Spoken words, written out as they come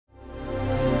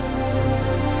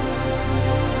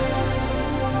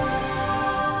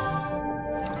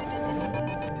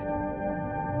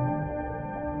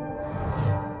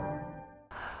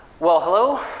Well,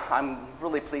 hello. I'm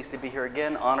really pleased to be here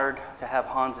again, honored to have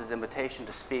Hans's invitation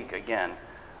to speak again.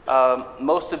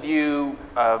 Most of you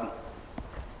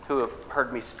who have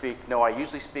heard me speak know I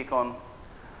usually speak on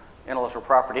intellectual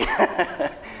property.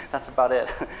 That's about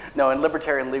it. No, in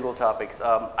libertarian legal topics.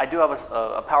 I do have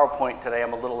a PowerPoint today.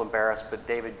 I'm a little embarrassed, but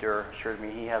David Durr assured me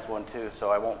he has one too,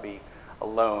 so I won't be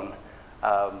alone.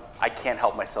 I can't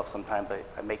help myself sometimes.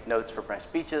 I make notes for my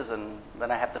speeches, and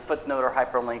then I have to footnote or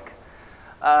hyperlink.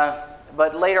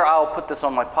 But later I'll put this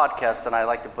on my podcast, and I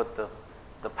like to put the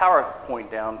PowerPoint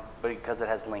down because it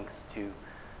has links to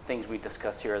things we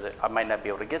discuss here that I might not be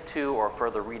able to get to, or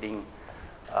further reading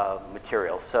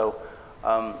material. So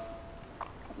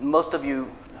most of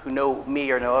you who know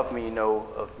me or know of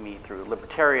me through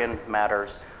Libertarian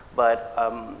matters, but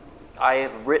I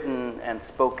have written and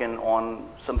spoken on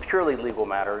some purely legal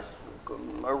matters,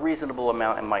 a reasonable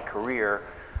amount in my career,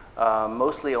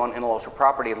 mostly on intellectual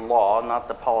property law, not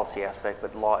the policy aspect,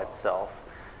 but law itself,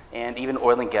 and even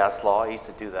oil and gas law. I used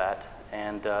to do that,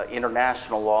 and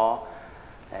international law,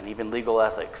 and even legal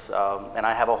ethics. And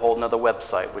I have a whole nother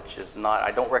website, which is not,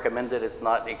 I don't recommend it, it's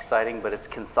not exciting, but it's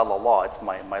Kinsella Law. It's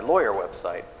my lawyer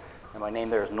website. And my name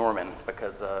there is Norman,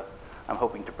 because I'm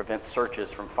hoping to prevent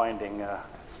searches from finding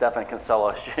Stephan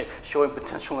Kinsella showing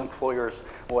potential employers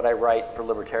what I write for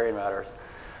libertarian matters.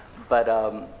 But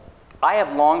I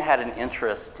have long had an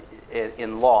interest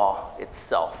in law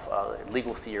itself,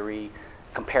 legal theory,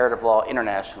 comparative law,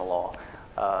 international law.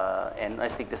 And I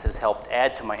think this has helped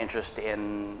add to my interest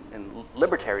in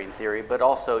libertarian theory, but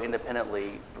also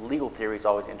independently, the legal theory has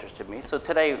always interested me. So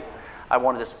today I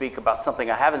wanted to speak about something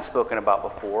I haven't spoken about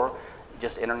before,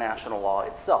 just international law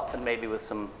itself, and maybe with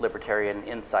some libertarian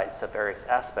insights to various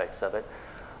aspects of it.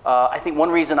 I think one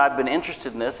reason I've been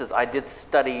interested in this is I did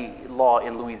study law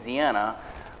in Louisiana,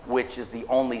 which is the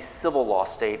only civil law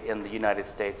state in the United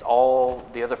States. All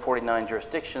the other 49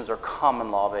 jurisdictions are common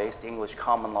law based, English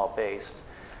common law based.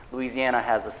 Louisiana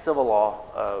has a civil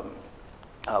law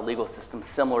legal system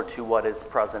similar to what is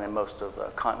present in most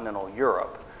of continental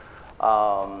Europe.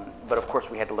 But of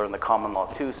course we had to learn the common law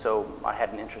too, so I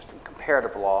had an interest in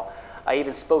comparative law. I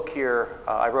even spoke here,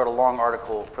 I wrote a long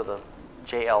article for the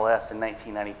JLS in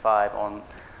 1995 on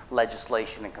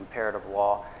legislation and comparative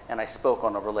law, and I spoke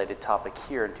on a related topic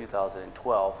here in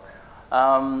 2012.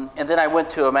 And then I went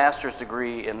to a master's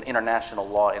degree in international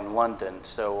law in London,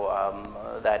 so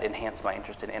that enhanced my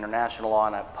interest in international law,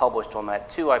 and I published on that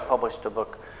too. I published a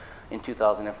book in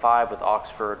 2005 with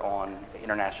Oxford on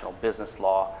international business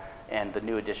law, and the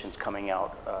new edition's coming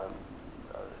out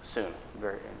soon,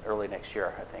 very early next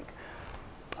year, I think.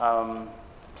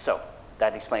 So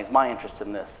that explains my interest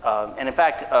in this. And in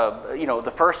fact, you know,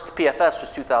 the first PFS was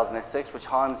 2006, which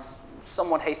Hans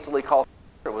somewhat hastily called.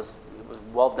 It was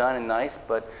well done and nice,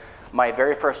 but my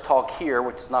very first talk here,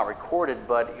 which is not recorded,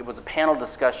 but it was a panel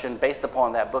discussion based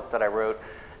upon that book that I wrote,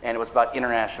 and it was about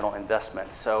international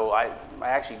investments. So I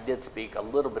actually did speak a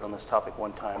little bit on this topic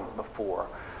one time before.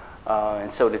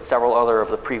 And so did several other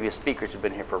of the previous speakers who've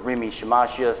been here, for Remy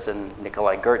Shimasius and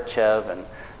Nikolai Gertchev and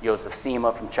Josef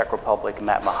Sima from Czech Republic, and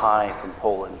Matt Mahai from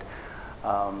Poland.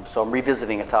 So I'm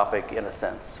revisiting a topic, in a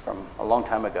sense, from a long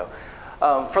time ago.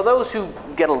 For those who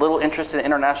get a little interested in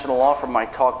international law from my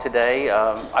talk today,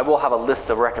 I will have a list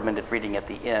of recommended reading at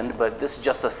the end, but this is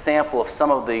just a sample of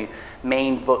some of the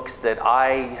main books that I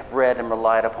have read and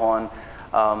relied upon.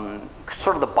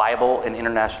 Sort of the Bible in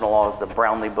international law is the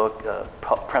Brownlee book,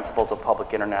 Principles of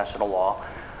Public International Law.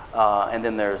 And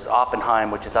then there's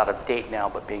Oppenheim, which is out of date now,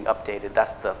 but being updated.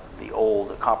 That's the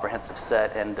old comprehensive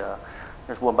set. And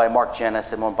there's one by Mark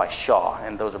Janus and one by Shaw,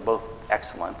 and those are both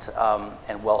excellent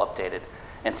and well updated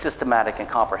and systematic and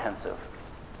comprehensive.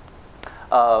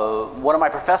 One of my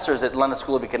professors at London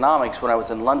School of Economics when I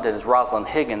was in London is Rosalind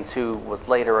Higgins, who was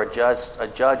later a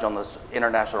judge on the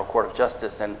International Court of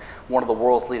Justice and one of the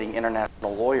world's leading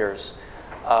international lawyers.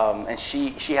 And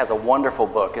she has a wonderful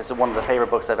book. It's one of the favorite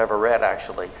books I've ever read,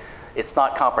 actually. It's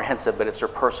not comprehensive, but it's her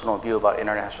personal view about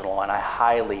international law, and I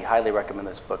highly, highly recommend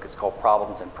this book. It's called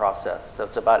Problems in Process. So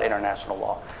it's about international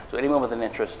law. So anyone with an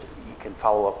interest, you can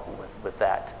follow up with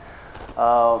that.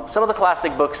 Some of the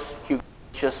classic books, Hugo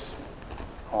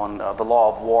on the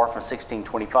Law of War from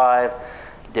 1625,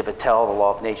 de Vittel, the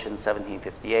Law of Nations,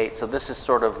 1758. So this is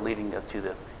sort of leading to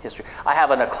the history. I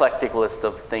have an eclectic list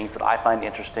of things that I find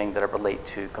interesting that relate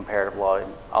to comparative law,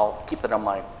 and I'll keep it on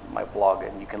my blog,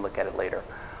 and you can look at it later.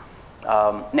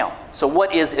 Now, so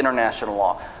what is international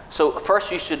law? So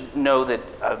first you should know that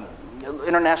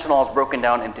international law is broken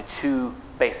down into two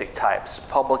basic types,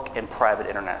 public and private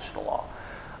international law.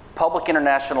 Public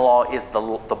international law is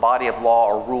the body of law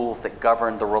or rules that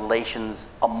govern the relations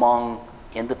among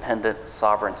independent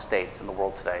sovereign states in the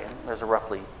world today. And there's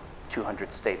roughly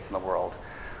 200 states in the world.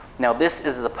 Now this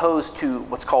is as opposed to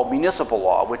what's called municipal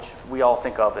law, which we all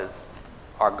think of as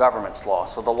our government's law.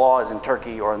 So the laws in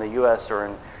Turkey or in the US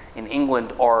or in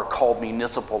England are called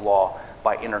municipal law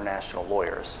by international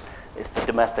lawyers. It's the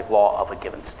domestic law of a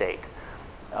given state.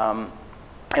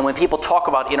 And when people talk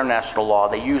about international law,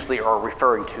 they usually are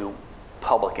referring to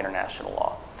public international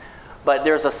law. But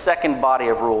there's a second body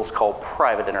of rules called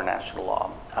private international law,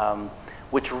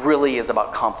 which really is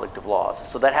about conflict of laws.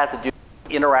 So that has to do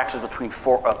with interactions between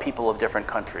people of different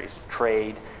countries,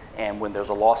 trade, and when there's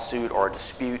a lawsuit or a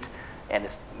dispute, and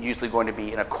it's usually going to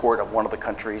be in a court of one of the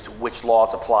countries, which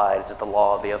laws applied? Is it the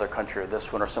law of the other country or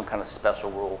this one, or some kind of special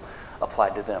rule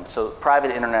applied to them? So private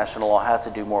international law has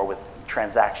to do more with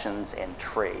transactions and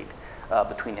trade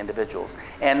between individuals.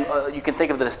 And you can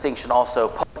think of the distinction also,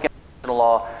 public international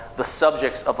law, the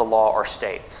subjects of the law are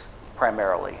states,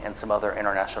 primarily, and some other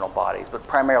international bodies, but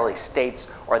primarily states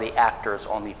are the actors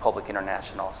on the public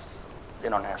international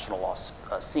law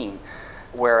scene,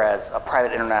 whereas a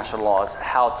private international law is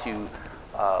how to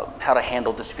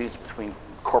handle disputes between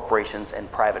corporations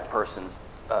and private persons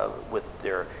with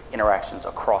their interactions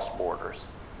across borders.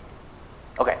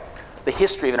 Okay, the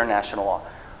history of international law.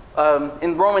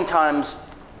 In Roman times,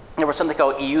 there was something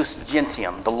called ius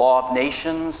gentium, the law of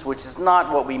nations, which is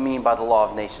not what we mean by the law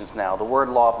of nations now. The word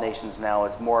law of nations now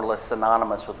is more or less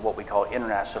synonymous with what we call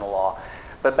international law.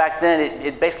 But back then,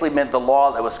 it basically meant the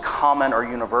law that was common or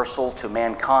universal to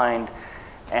mankind,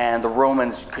 and the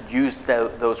Romans could use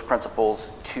those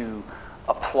principles to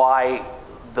apply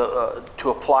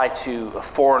to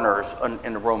foreigners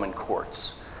in the Roman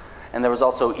courts. And there was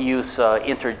also ius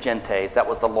inter gentes, that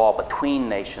was the law between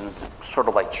nations, sort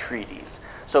of like treaties.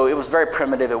 So it was very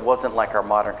primitive. It wasn't like our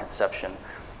modern conception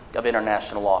of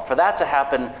international law. For that to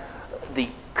happen, the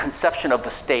conception of the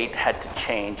state had to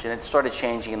change, and it started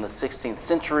changing in the 16th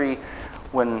century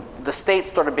when the state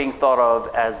started being thought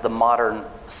of as the modern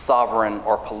sovereign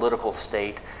or political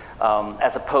state,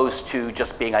 as opposed to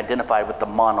just being identified with the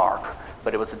monarch,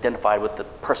 but it was identified with the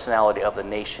personality of the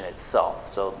nation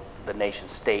itself. So the nation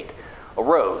state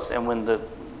arose. And when the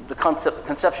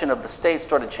conception of the state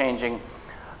started changing,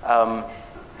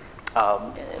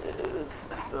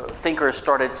 thinkers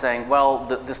started saying, well,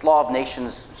 this law of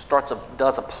nations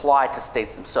does apply to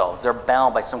states themselves. They're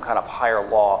bound by some kind of higher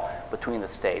law between the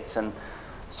states. And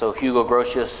so Hugo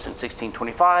Grotius in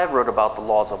 1625 wrote about the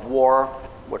laws of war,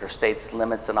 what are states'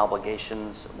 limits and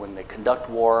obligations when they conduct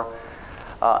war.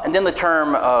 And then the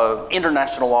term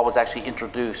international law was actually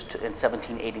introduced in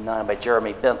 1789 by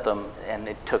Jeremy Bentham, and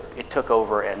it took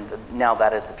over, and now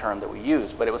that is the term that we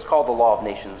use. But it was called the law of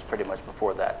nations pretty much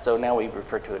before that. So now we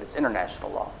refer to it as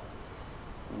international law.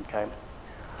 Okay.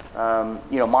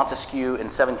 Montesquieu in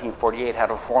 1748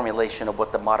 had a formulation of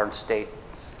what the modern state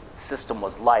system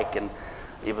was like, and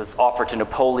it was offered to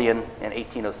Napoleon in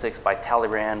 1806 by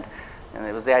Talleyrand. And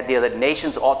it was the idea that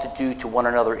nations ought to do to one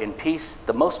another in peace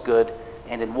the most good,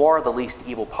 and in war, the least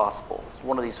evil possible. It's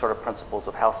one of these sort of principles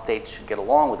of how states should get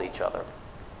along with each other.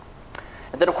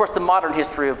 And then, of course, the modern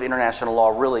history of international law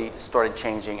really started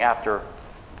changing after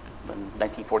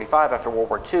 1945, after World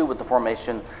War II, with the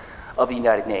formation of the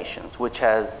United Nations, which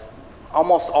has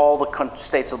almost all the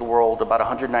states of the world, about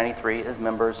 193 as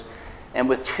members, and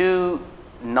with two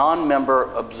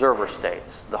non-member observer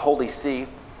states, the Holy See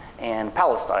and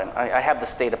Palestine. I have the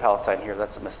state of Palestine here.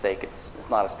 That's a mistake. It's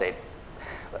not a state.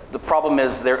 The problem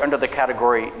is they're under the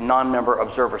category non-member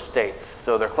observer states.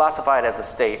 So they're classified as a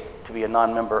state to be a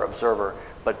non-member observer,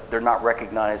 but they're not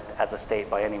recognized as a state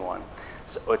by anyone.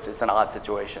 So it's an odd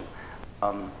situation.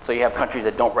 So you have countries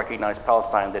that don't recognize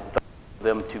Palestine that vote for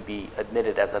them to be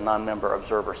admitted as a non-member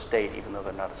observer state, even though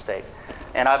they're not a state.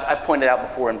 And I pointed out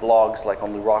before in blogs, like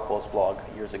on Lou Rockwell's blog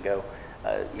years ago,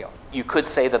 you could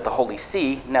say that the Holy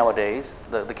See nowadays,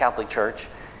 the Catholic Church,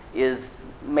 is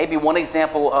maybe one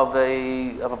example of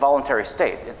a voluntary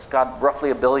state. It's got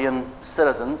roughly 1 billion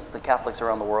citizens, the Catholics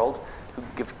around the world, who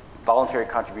give voluntary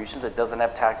contributions. It doesn't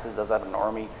have taxes, doesn't have an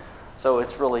army. So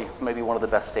it's really maybe one of the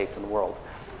best states in the world.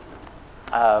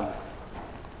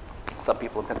 Some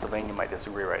people in Pennsylvania might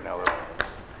disagree right now, though.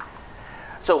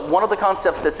 So one of the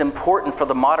concepts that's important for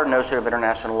the modern notion of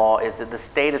international law is that the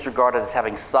state is regarded as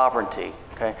having sovereignty.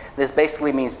 Okay? This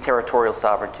basically means territorial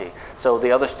sovereignty. So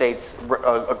the other states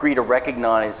agree to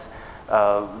recognize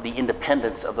the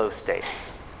independence of those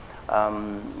states.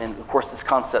 And of course, this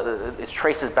concept, it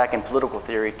traces back in political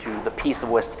theory to the Peace of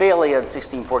Westphalia in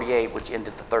 1648, which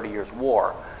ended the 30 Years'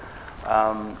 War.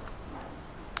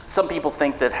 Some people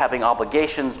think that having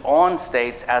obligations on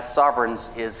states as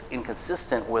sovereigns is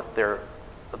inconsistent with their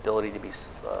ability to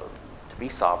be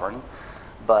sovereign.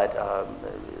 but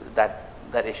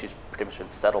that issue's pretty much been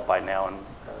settled by now, and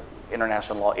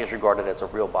international law is regarded as a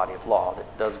real body of law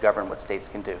that does govern what states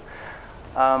can do.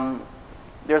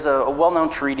 There's a well-known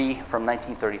treaty from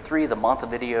 1933, the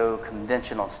Montevideo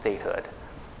Convention on Statehood,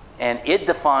 and it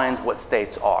defines what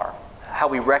states are, how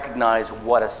we recognize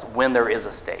when there is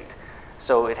a state.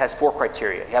 So it has 4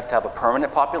 criteria. You have to have a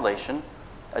permanent population,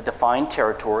 a defined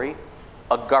territory,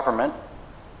 a government,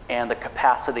 and the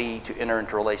capacity to enter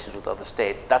into relations with other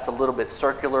states. That's a little bit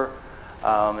circular,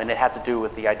 and it has to do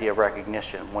with the idea of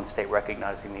recognition, one state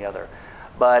recognizing the other.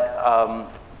 But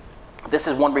this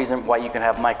is one reason why you can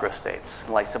have microstates,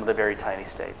 like some of the very tiny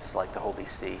states, like the Holy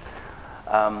See.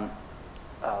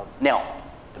 Now,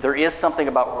 there is something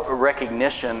about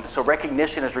recognition. So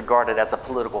recognition is regarded as a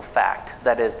political fact.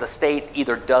 That is, the state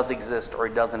either does exist or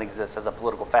it doesn't exist as a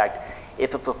political fact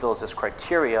if it fulfills this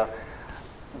criteria,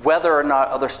 whether or not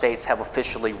other states have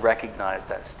officially recognized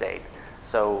that state.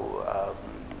 So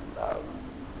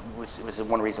which is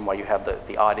one reason why you have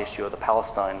the odd issue of the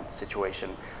Palestine situation.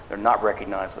 They're not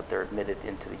recognized, but they're admitted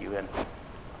into the UN.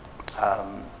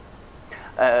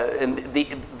 And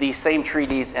the same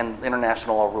treaties and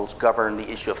international law rules govern the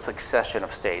issue of succession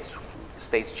of states.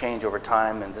 States change over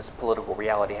time, and this political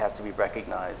reality has to be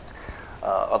recognized.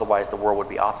 Otherwise, the world would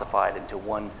be ossified into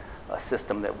one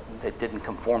system that didn't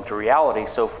conform to reality.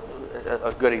 So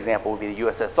a good example would be the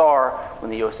USSR. When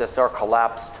the USSR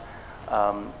collapsed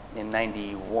in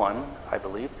 '91, I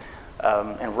believe,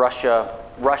 and Russia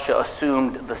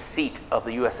assumed the seat of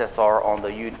the USSR on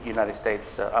the United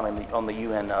States, on the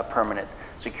UN Permanent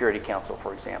Security Council,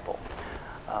 for example,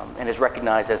 and is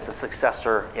recognized as the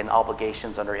successor in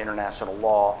obligations under international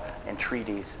law and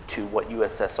treaties to what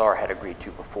USSR had agreed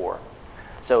to before.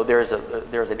 So there's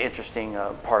an interesting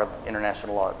part of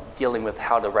international law dealing with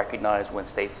how to recognize when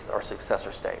states are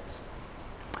successor states.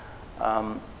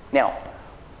 Now,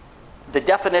 the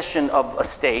definition of a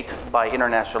state by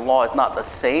international law is not the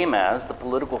same as the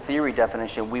political theory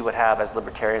definition we would have as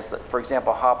libertarians. For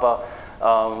example,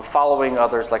 Hoppe, following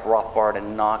others like Rothbard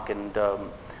and Nock and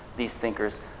these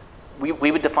thinkers,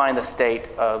 we would define the state,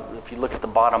 if you look at the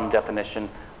bottom definition,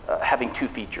 having 2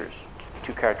 features,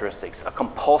 2 characteristics. A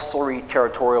compulsory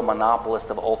territorial monopolist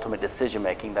of ultimate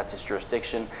decision-making, that's its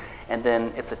jurisdiction, and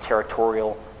then it's a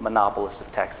territorial monopolist of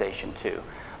taxation too.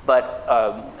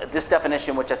 But this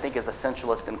definition, which I think is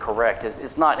essentialist and correct,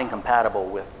 is not incompatible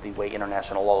with the way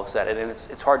international law looks at it. And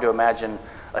it's hard to imagine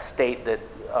a state that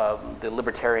the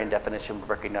libertarian definition would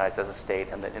recognize as a state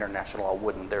and that international law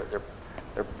wouldn't.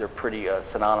 They're pretty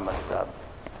synonymous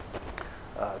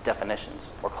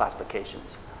definitions or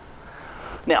classifications.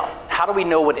 Now, how do we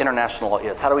know what international law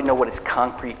is? How do we know what its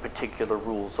concrete particular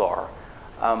rules are?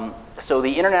 So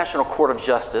the International Court of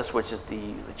Justice, which is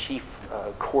the chief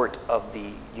court of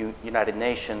the United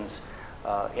Nations,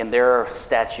 in their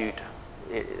statute,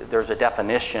 there's a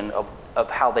definition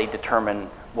of how they determine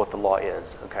what the law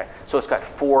is. Okay, so it's got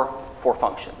four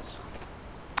functions.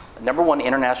 Number 1,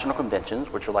 international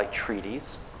conventions, which are like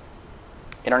treaties.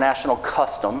 International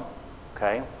custom,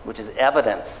 okay, which is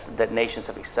evidence that nations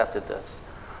have accepted this.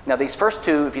 Now, these first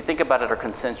 2, if you think about it, are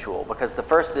consensual, because the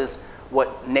first is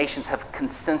what nations have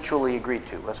consensually agreed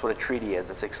to. That's what a treaty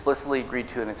is. It's explicitly agreed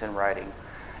to and it's in writing.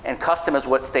 And custom is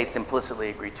what states implicitly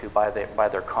agree to by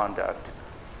their conduct.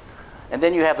 And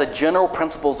then you have the general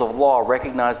principles of law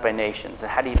recognized by nations.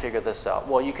 And how do you figure this out?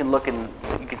 Well, you can look and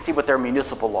you can see what their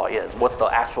municipal law is, what the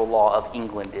actual law of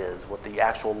England is, what the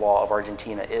actual law of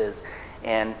Argentina is.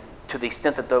 And to the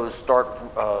extent that those start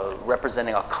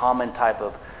representing a common type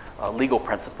of legal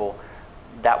principle,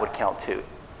 that would count too.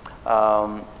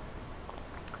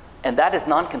 And that is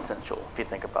non-consensual, if you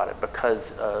think about it,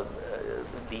 because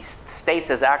these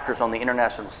states as actors on the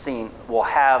international scene will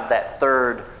have that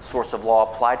third source of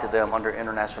law applied to them under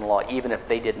international law, even if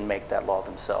they didn't make that law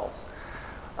themselves.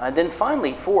 And then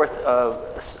finally, fourth,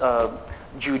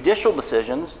 judicial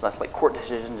decisions, that's like court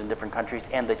decisions in different countries,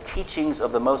 and the teachings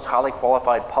of the most highly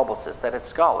qualified publicists, that is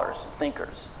scholars,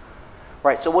 thinkers.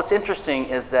 Right, so what's interesting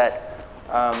is that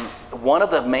one of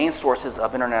the main sources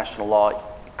of international law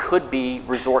could be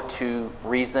resort to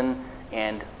reason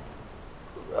and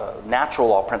natural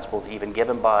law principles even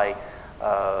given by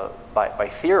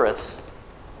theorists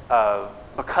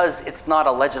because it's not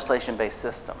a legislation-based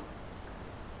system.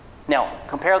 Now,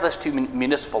 compare this to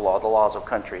municipal law, the laws of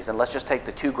countries, and let's just take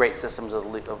the 2 great systems of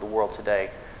the world today.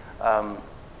 The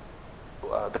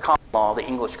common law, the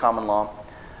English common law,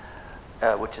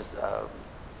 which is,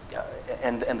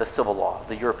 and the civil law,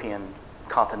 the European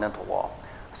continental law.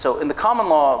 So in the common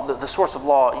law, the source of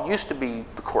law used to be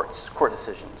the court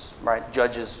decisions, right?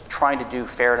 Judges trying to do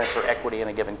fairness or equity in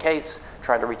a given case,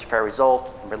 trying to reach a fair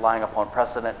result, relying upon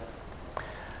precedent.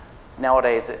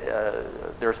 Nowadays,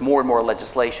 there's more and more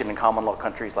legislation in common law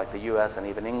countries like the US and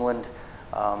even England,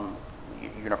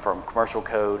 Uniform Commercial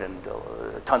Code and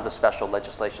tons of special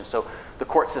legislation. So the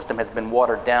court system has been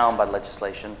watered down by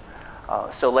legislation.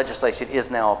 So legislation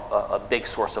is now a big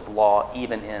source of law,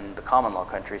 even in the common law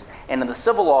countries. And in the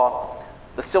civil law,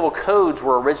 the civil codes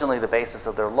were originally the basis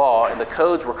of their law, and the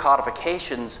codes were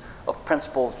codifications of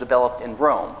principles developed in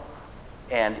Rome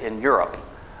and in Europe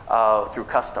through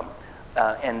custom.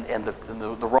 And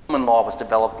the Roman law was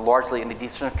developed largely in a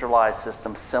decentralized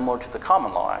system similar to the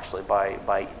common law, actually,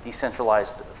 by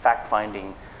decentralized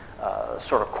fact-finding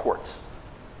sort of courts.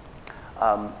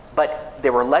 But they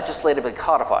were legislatively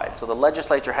codified. So the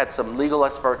legislature had some legal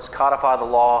experts codify the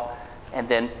law, and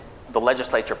then the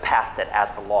legislature passed it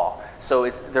as the law. So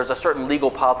there's a certain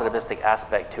legal positivistic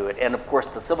aspect to it. And of course,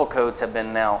 the civil codes have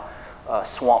been now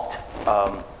swamped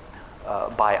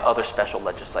by other special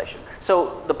legislation.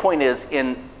 So the point is,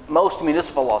 in most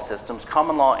municipal law systems,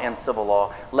 common law and civil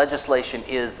law, legislation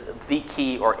is the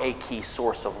key or a key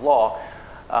source of law.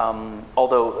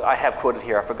 Although I have quoted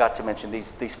here, I forgot to mention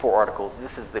these 4 articles.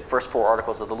 This is the first 4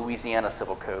 articles of the Louisiana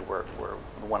Civil Code, were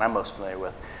the one I'm most familiar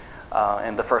with.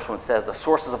 And the first one says, the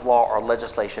sources of law are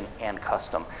legislation and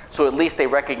custom. So at least they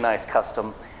recognize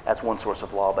custom as one source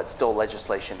of law, but still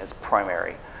legislation is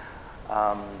primary.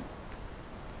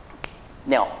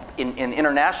 Now, in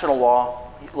international law,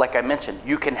 like I mentioned,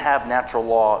 you can have natural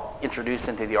law introduced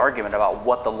into the argument about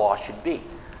what the law should be.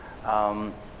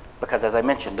 Because as I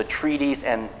mentioned, the treaties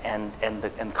and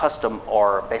custom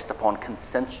are based upon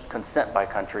consent by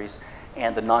countries,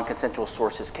 and the non-consensual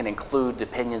sources can include the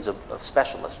opinions of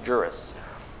specialists, jurists,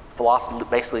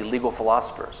 basically legal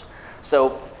philosophers.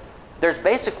 So there's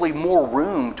basically more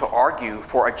room to argue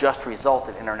for a just result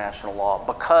in international law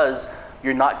because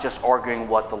you're not just arguing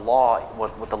what the law,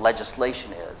 what the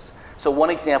legislation is. So one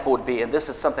example would be, and this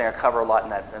is something I cover a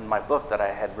lot in my book that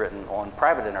I had written on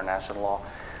private international law,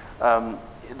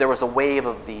 there was a wave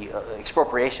of the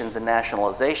expropriations and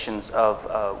nationalizations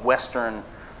of Western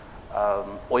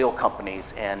oil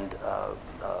companies and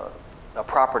a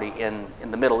property in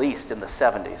the Middle East in the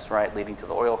 70s, right, leading to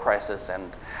the oil crisis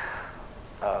and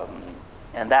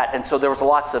so there was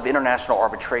lots of international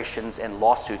arbitrations and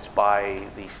lawsuits by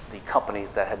the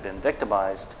companies that had been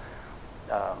victimized,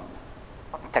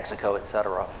 Texaco, et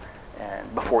cetera,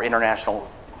 and before international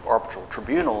arbitral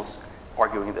tribunals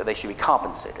arguing that they should be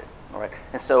compensated. All right,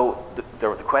 and so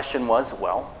the question was,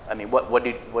 well, I mean, what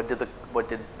did the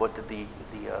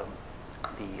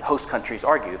host countries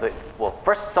argue? Well,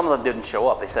 first, some of them didn't show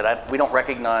up. They said, we don't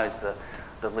recognize the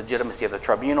legitimacy of the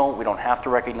tribunal. We don't have to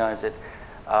recognize it.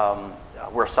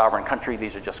 We're a sovereign country.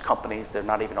 These are just companies. They're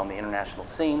not even on the international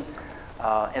scene.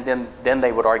 And then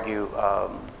they would argue,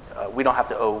 we don't have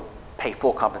to pay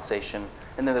full compensation.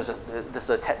 And then this is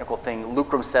a technical thing,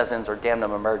 lucrum cessans or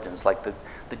damnum emergens, like the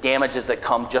damages that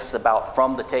come just about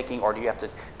from the taking, or do you have to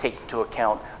take into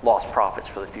account lost profits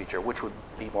for the future, which would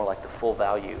be more like the full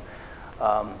value.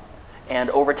 And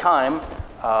over time,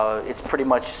 it's pretty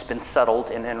much been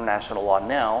settled in international law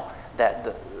now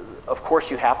that, of course,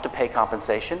 you have to pay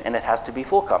compensation, and it has to be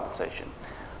full compensation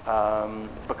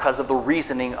because of the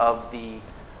reasoning of the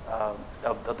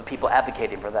people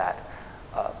advocating for that.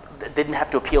 They didn't have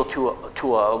to appeal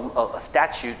to a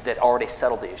statute that already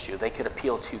settled the issue. They could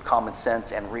appeal to common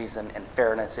sense and reason and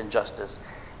fairness and justice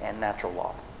and natural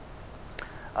law.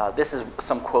 This is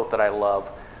some quote that I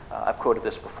love. I've quoted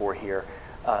this before here.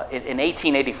 In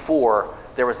 1884,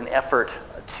 there was an effort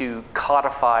to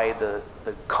codify the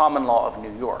common law of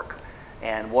New York.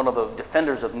 And one of the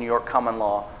defenders of New York common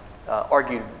law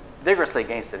argued vigorously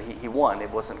against it. He won.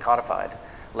 It wasn't codified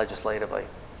legislatively.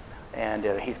 And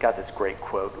he's got this great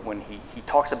quote when he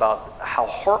talks about how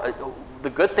hard, the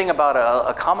good thing about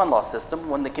a common law system,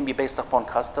 one that can be based upon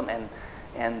custom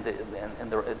and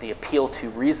the appeal to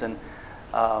reason.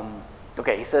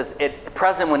 Okay, he says, at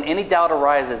present, when any doubt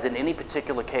arises in any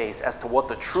particular case as to what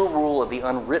the true rule of the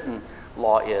unwritten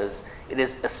law is, it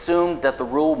is assumed that the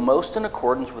rule most in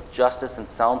accordance with justice and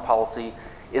sound policy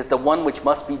is the one which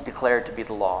must be declared to be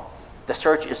the law. The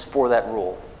search is for that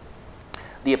rule.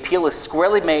 The appeal is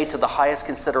squarely made to the highest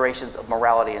considerations of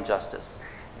morality and justice.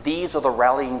 These are the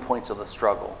rallying points of the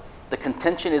struggle. The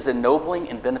contention is ennobling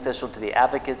and beneficial to the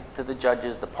advocates, to the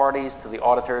judges, the parties, to the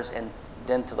auditors, and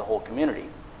then to the whole community.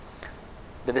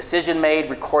 The decision made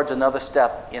records another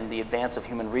step in the advance of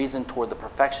human reason toward the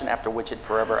perfection after which it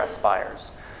forever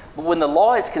aspires. But when the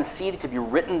law is conceded to be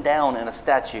written down in a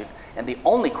statute, and the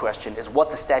only question is what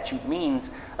the statute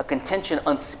means, a contention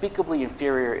unspeakably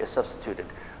inferior is substituted.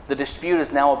 The dispute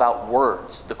is now about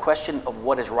words. The question of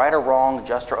what is right or wrong,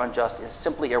 just or unjust, is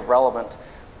simply irrelevant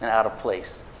and out of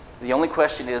place. The only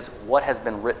question is what has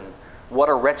been written. What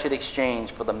a wretched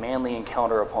exchange for the manly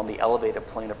encounter upon the elevated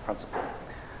plane of principle.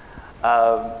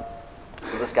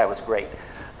 So this guy was great.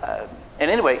 And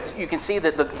anyway, you can see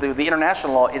that the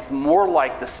international law is more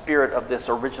like the spirit of this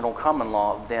original common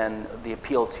law than the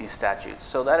appeal to statutes.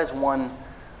 So that is one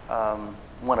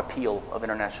appeal of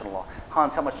international law.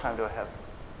 Hans, how much time do I have?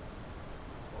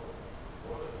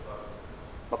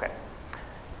 Okay.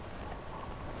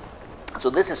 So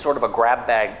this is sort of a grab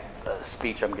bag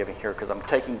speech I'm giving here because I'm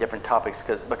taking different topics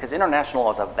because international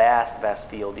law is a vast, vast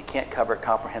field. You can't cover it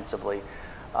comprehensively.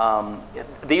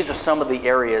 These are some of the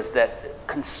areas that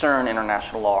concern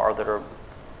international law, or that are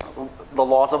the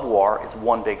laws of war is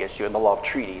one big issue, and the law of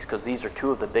treaties, because these are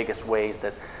two of the biggest ways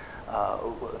that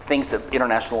things that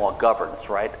international law governs,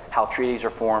 right? How treaties are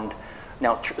formed.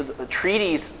 Now,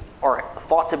 treaties are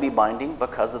thought to be binding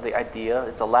because of the idea,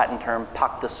 it's a Latin term,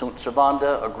 pacta sunt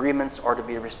servanda, agreements are to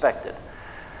be respected.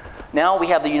 Now we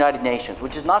have the United Nations,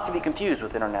 which is not to be confused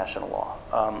with international law.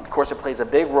 Of course, it plays a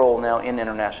big role now in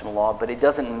international law, but it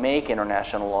doesn't make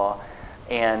international law,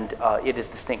 and it is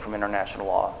distinct from international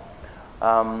law.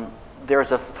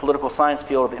 There's a political science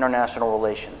field of international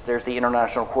relations. There's the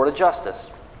International Court of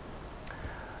Justice.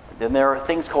 Then there are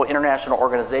things called international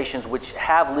organizations which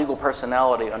have legal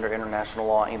personality under international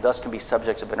law and thus can be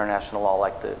subjects of international law,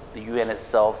 like the UN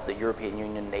itself, the European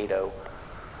Union, NATO.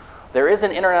 There is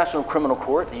an international criminal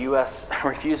court. The U.S.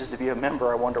 refuses to be a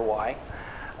member. I wonder why.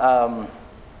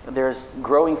 There's a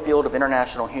growing field of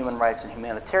international human rights and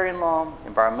humanitarian law,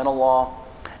 environmental law.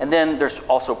 And then there's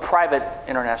also private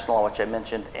international law, which I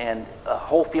mentioned, and a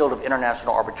whole field of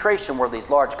international arbitration where these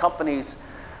large companies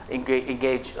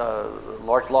engage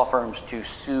large law firms to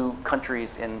sue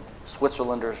countries in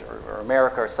Switzerland or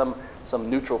America or some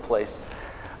neutral place.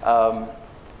 A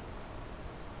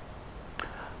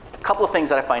couple of things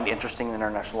that I find interesting in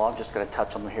international law, I'm just going to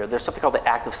touch on them here. There's something called the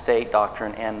Act of State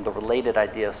doctrine and the related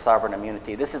idea of sovereign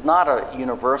immunity. This is not a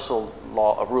universal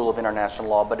law, a rule of international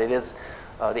law, but it is,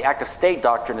 the Act of State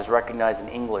doctrine is recognized in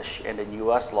English and in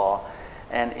US law.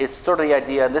 And it's sort of the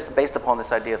idea, and this is based upon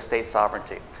this idea of state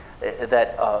sovereignty,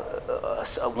 that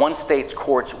one state's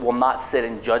courts will not sit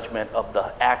in judgment of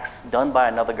the acts done by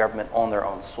another government on their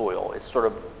own soil. It's sort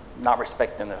of not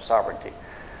respecting their sovereignty.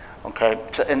 Okay,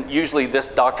 so, and usually this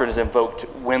doctrine is invoked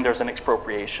when there's an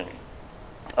expropriation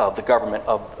of the government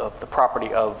of the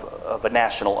property of a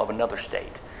national of another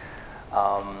state.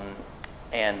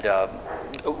 In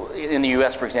the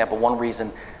U.S., for example, one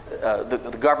reason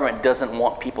the government doesn't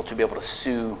want people to be able to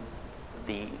sue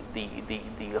the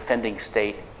offending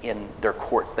state in their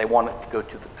courts. They want it to go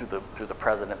through the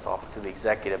president's office, through the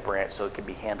executive branch, so it can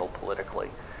be handled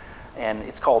politically. And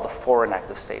it's called the Foreign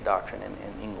Act of State doctrine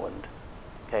in England.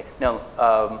 Okay, now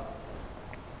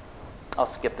I'll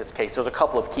skip this case. There's a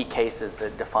couple of key cases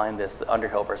that define this, the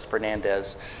Underhill versus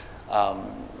Fernandez,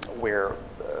 where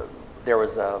there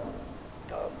was an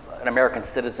American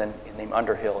citizen named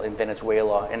Underhill in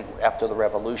Venezuela, and after the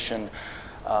revolution,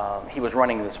 he was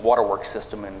running this waterworks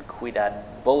system in Ciudad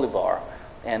Bolivar,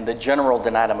 and the general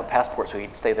denied him a passport so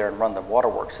he'd stay there and run the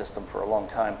waterworks system for a long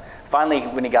time. Finally,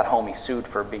 when he got home, he sued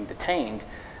for being detained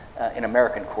in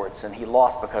American courts, and he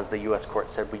lost because the U.S. court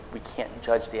said we can't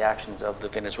judge the actions of the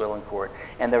Venezuelan court.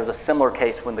 And there was a similar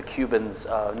case when the Cubans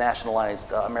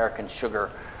nationalized American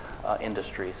sugar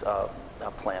industries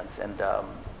plants, and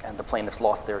the plaintiffs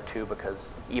lost there too,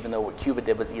 because even though what Cuba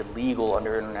did was illegal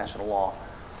under international law,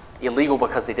 illegal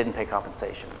because they didn't pay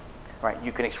compensation. Right?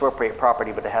 You can expropriate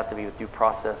property, but it has to be with due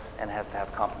process and it has to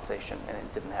have compensation, and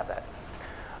it didn't have that.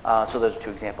 So those are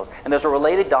two examples. And there's a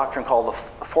related doctrine called the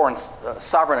foreign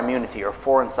sovereign immunity, or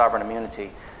foreign sovereign immunity,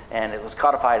 and it was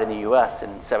codified in the U.S.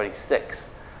 in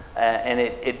 '76. And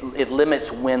it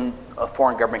limits when a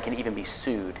foreign government can even be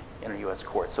sued in a U.S.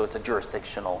 court. So it's a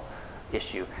jurisdictional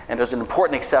issue. And there's an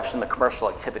important exception, the commercial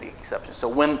activity exception. So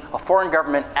when a foreign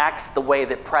government acts the way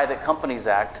that private companies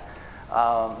act,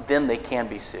 then they can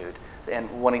be sued. And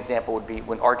one example would be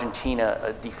when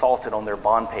Argentina defaulted on their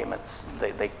bond payments.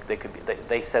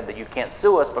 They said that you can't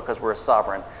sue us because we're a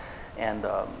sovereign, and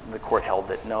the court held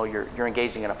that no, you're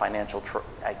engaging in a financial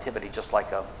activity just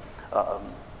like a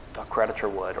creditor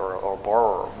would or a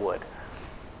borrower would.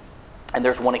 And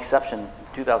there's one exception, in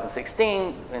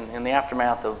 2016, in the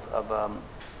aftermath of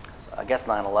I guess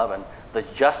 9/11, the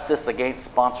Justice Against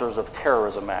Sponsors of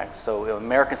Terrorism Act. So an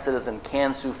American citizen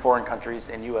can sue foreign countries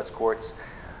in U.S. courts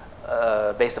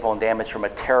based upon damage from a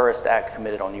terrorist act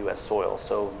committed on U.S. soil.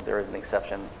 So there is an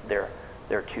exception there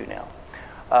too now.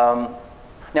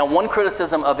 Now, one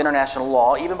criticism of international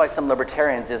law, even by some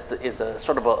libertarians, is a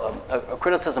sort of a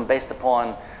criticism based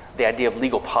upon the idea of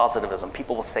legal positivism.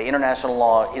 People will say international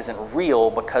law isn't real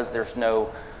because there's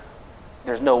no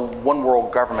one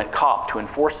world government cop to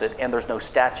enforce it, and there's no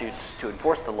statutes to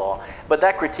enforce the law. But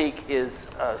that critique is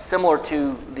similar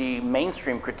to the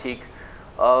mainstream critique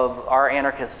of our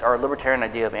libertarian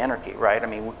idea of anarchy, right? I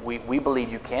mean, we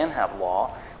believe you can have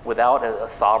law without a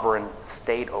sovereign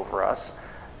state over us.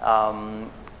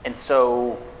 And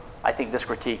so I think this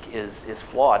critique is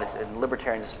flawed, and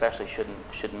libertarians especially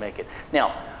shouldn't make it.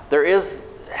 Now, there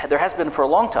has been for a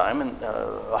long time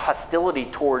a hostility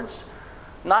towards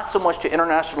not so much to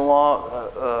international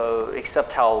law,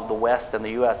 except how the West and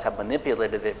the U.S. have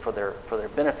manipulated it for their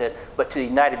benefit, but to the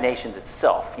United Nations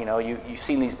itself. You know, you've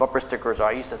seen these bumper stickers, or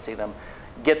I used to see them,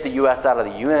 get the U.S. out of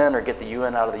the UN or get the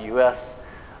UN out of the U.S.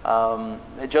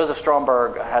 Joseph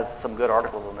Stromberg has some good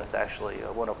articles on this, actually,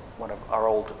 one of our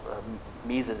old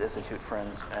Mises Institute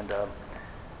friends. And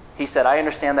he said, I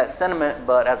understand that sentiment,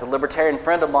 but as a libertarian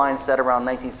friend of mine said around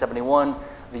 1971,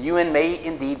 the UN may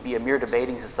indeed be a mere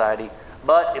debating society,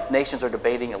 but if nations are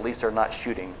debating, at least they're not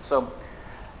shooting. So,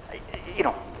 you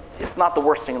know, it's not the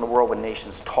worst thing in the world when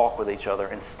nations talk with each other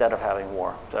instead of having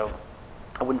war. So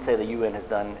I wouldn't say the UN has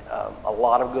done a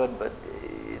lot of good, but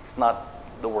it's not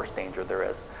the worst danger there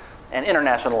is. And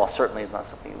international law certainly is not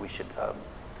something we should...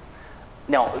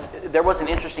 Now, there was an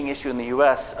interesting issue in the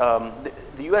U.S.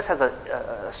 The U.S. has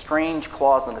a strange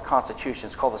clause in the Constitution.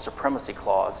 It's called the Supremacy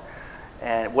Clause.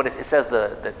 And what it says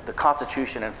that the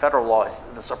Constitution and federal law is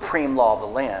the supreme law of the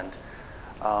land.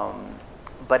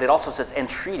 But it also says, and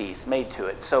treaties made to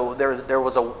it. So there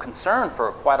was a concern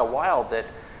for quite a while that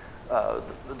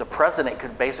the president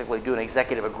could basically do an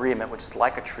executive agreement, which is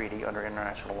like a treaty under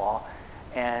international law,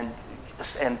 and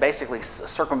basically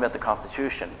circumvent the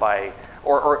Constitution by,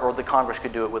 or the Congress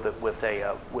could do it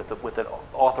with an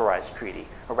authorized treaty,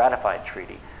 a ratified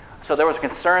treaty. So there was a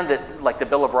concern that, like, the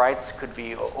Bill of Rights could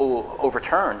be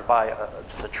overturned by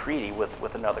just a treaty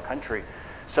with another country.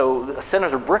 So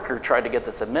Senator Bricker tried to get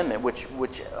this amendment, which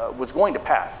was going to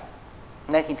pass.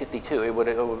 In 1952, it would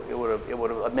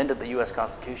have amended the U.S.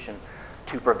 Constitution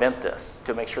to prevent this,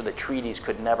 to make sure that treaties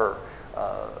could never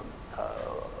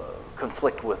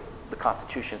conflict with the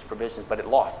Constitution's provisions, but it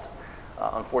lost,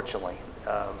 unfortunately.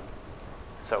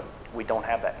 So we don't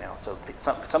have that now. So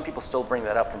some people still bring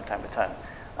that up from time to time,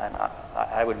 and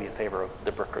I would be in favor of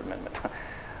the Bricker Amendment.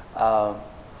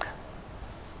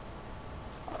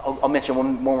 I'll mention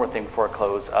one more thing before I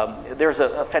close. There's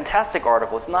a fantastic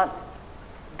article. It's not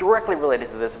directly related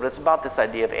to this, but it's about this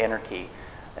idea of anarchy,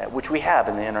 which we have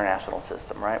in the international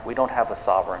system, right? We don't have a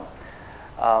sovereign.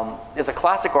 There's a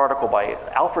classic article by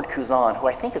Alfred Kuzan, who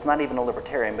I think is not even a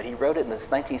libertarian, but he wrote it in this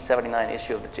 1979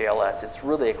 issue of the JLS. It's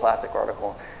really a classic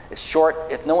article. It's short.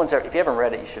 If you haven't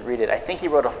read it, you should read it. I think he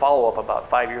wrote a follow-up about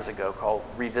 5 years ago called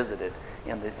Revisited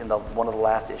in one of the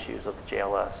last issues of the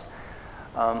JLS.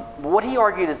 What he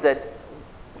argued is that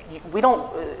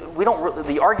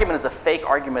the argument is a fake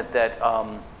argument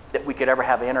that we could ever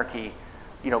have anarchy.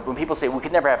 You know, when people say we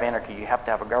could never have anarchy, you have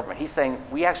to have a government. He's saying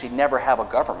we actually never have a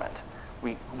government.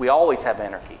 We always have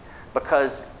anarchy,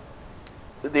 because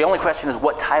the only question is,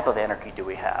 what type of anarchy do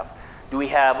we have? Do we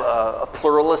have a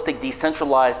pluralistic,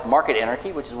 decentralized market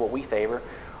anarchy, which is what we favor,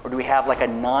 or do we have like a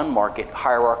non-market,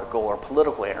 hierarchical, or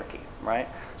political anarchy, right?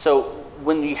 So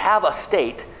when you have a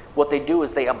state, what they do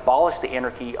is they abolish the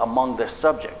anarchy among their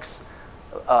subjects,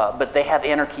 but they have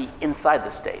anarchy inside the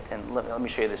state. And let me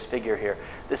show you this figure here.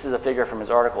 This is a figure from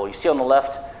his article. You see on the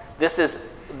left, this is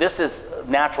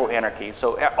natural anarchy.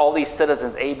 So all these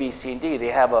citizens, A, B, C, and D, they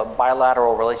have a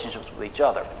bilateral relationships with each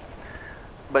other.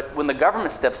 But when the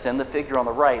government steps in, the figure on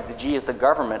the right, the G is the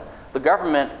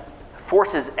government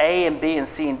forces A and B and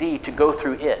C and D to go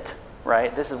through it,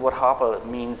 right? This is what Hoppe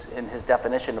means in his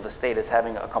definition of the state as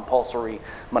having a compulsory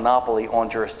monopoly on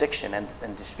jurisdiction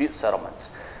and dispute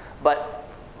settlements. But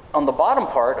on the bottom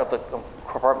part of the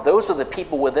compartment, those are the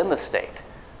people within the state.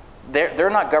 They're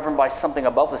not governed by something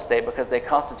above the state because they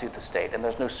constitute the state, and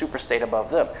there's no super state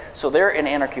above them. So they're in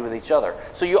anarchy with each other.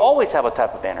 So you always have a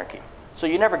type of anarchy. So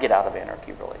you never get out of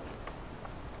anarchy, really.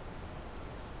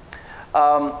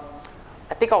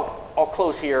 I think I'll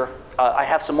close here. I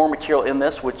have some more material in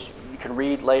this, which you can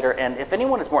read later. And if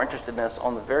anyone is more interested in this,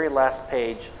 on the very last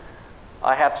page,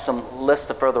 I have some lists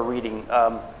of further reading.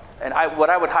 And what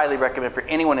I would highly recommend for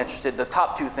anyone interested, the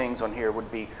top two things on here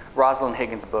would be Rosalind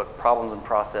Higgins' book, Problems in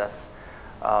Process.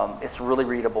 It's really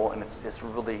readable, and it's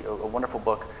really a wonderful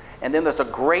book. And then there's a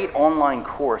great online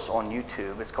course on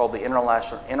YouTube. It's called the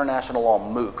International Law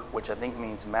MOOC, which I think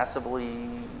means Massively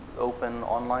Open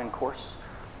Online Course.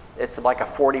 It's like a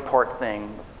 40-part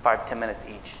thing, 5-10 minutes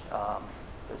each.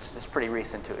 It's pretty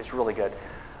recent too. It's really good.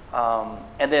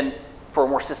 And then for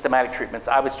more systematic treatments,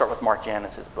 I would start with Mark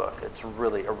Janis's book. It's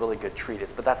really a really good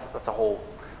treatise, but that's a whole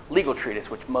legal treatise,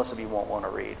 which most of you won't want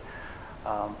to read.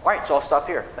 All right, so I'll stop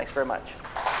here. Thanks very much.